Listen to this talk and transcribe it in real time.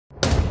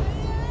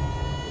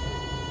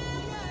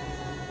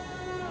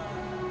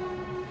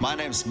My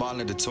name's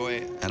Marlon de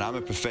Toit, and I'm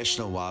a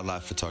professional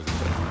wildlife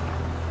photographer.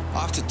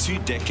 After 2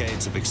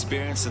 decades of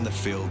experience in the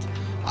field,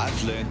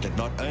 I've learned that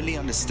not only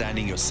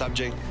understanding your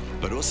subject,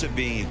 but also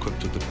being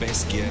equipped with the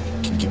best gear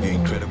can give you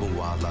incredible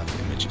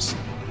wildlife images.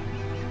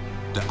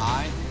 The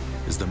eye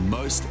is the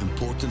most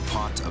important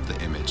part of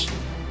the image,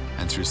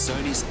 and through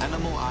Sony's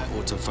animal eye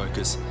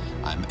autofocus,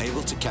 I'm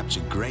able to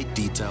capture great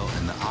detail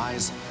in the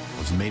eyes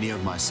of many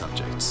of my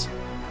subjects.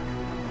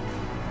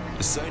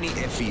 The Sony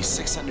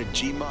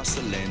FE600G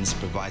Master lens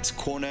provides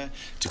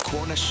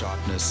corner-to-corner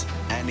sharpness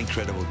and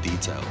incredible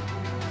detail.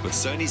 With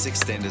Sony's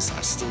extenders,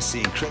 I still see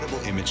incredible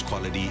image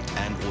quality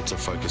and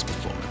autofocus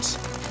performance.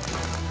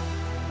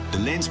 The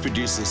lens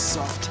produces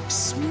soft,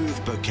 smooth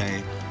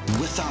bokeh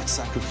without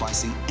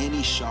sacrificing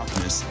any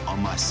sharpness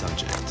on my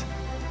subject.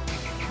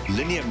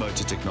 Linear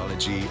motor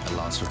technology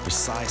allows for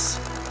precise,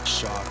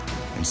 sharp,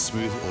 and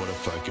smooth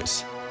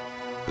autofocus.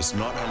 This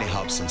not only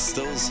helps in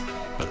stills,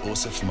 but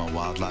also for my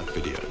wildlife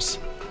videos.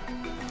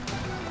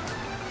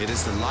 It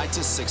is the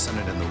lightest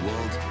 600 in the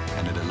world,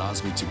 and it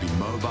allows me to be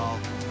mobile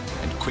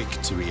and quick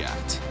to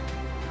react.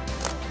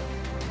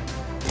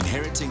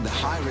 Inheriting the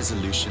high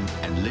resolution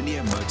and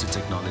linear motor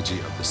technology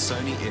of the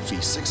Sony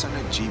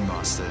FE600G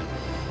Master,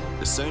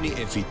 the Sony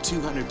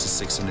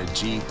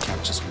FE200-600G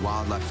captures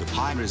wildlife with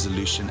high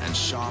resolution and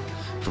sharp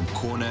from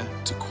corner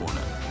to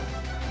corner.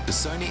 The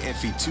Sony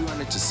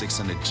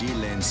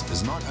FE200-600G lens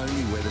is not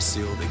only weather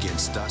sealed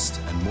against dust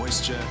and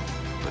moisture,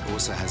 but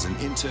also has an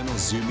internal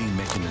zooming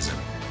mechanism,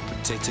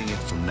 protecting it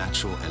from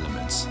natural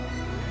elements.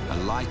 A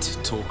light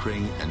torque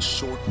ring and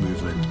short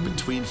movement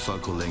between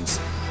focal lengths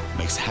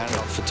makes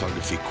handheld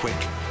photography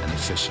quick and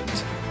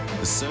efficient.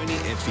 The Sony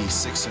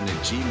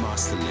FE600G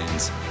Master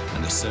lens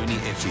and the Sony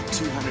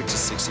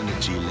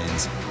FE200-600G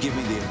lens give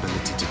me the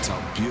ability to tell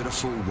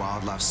beautiful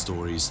wildlife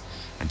stories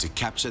and to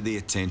capture the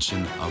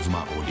attention of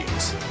my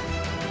audience.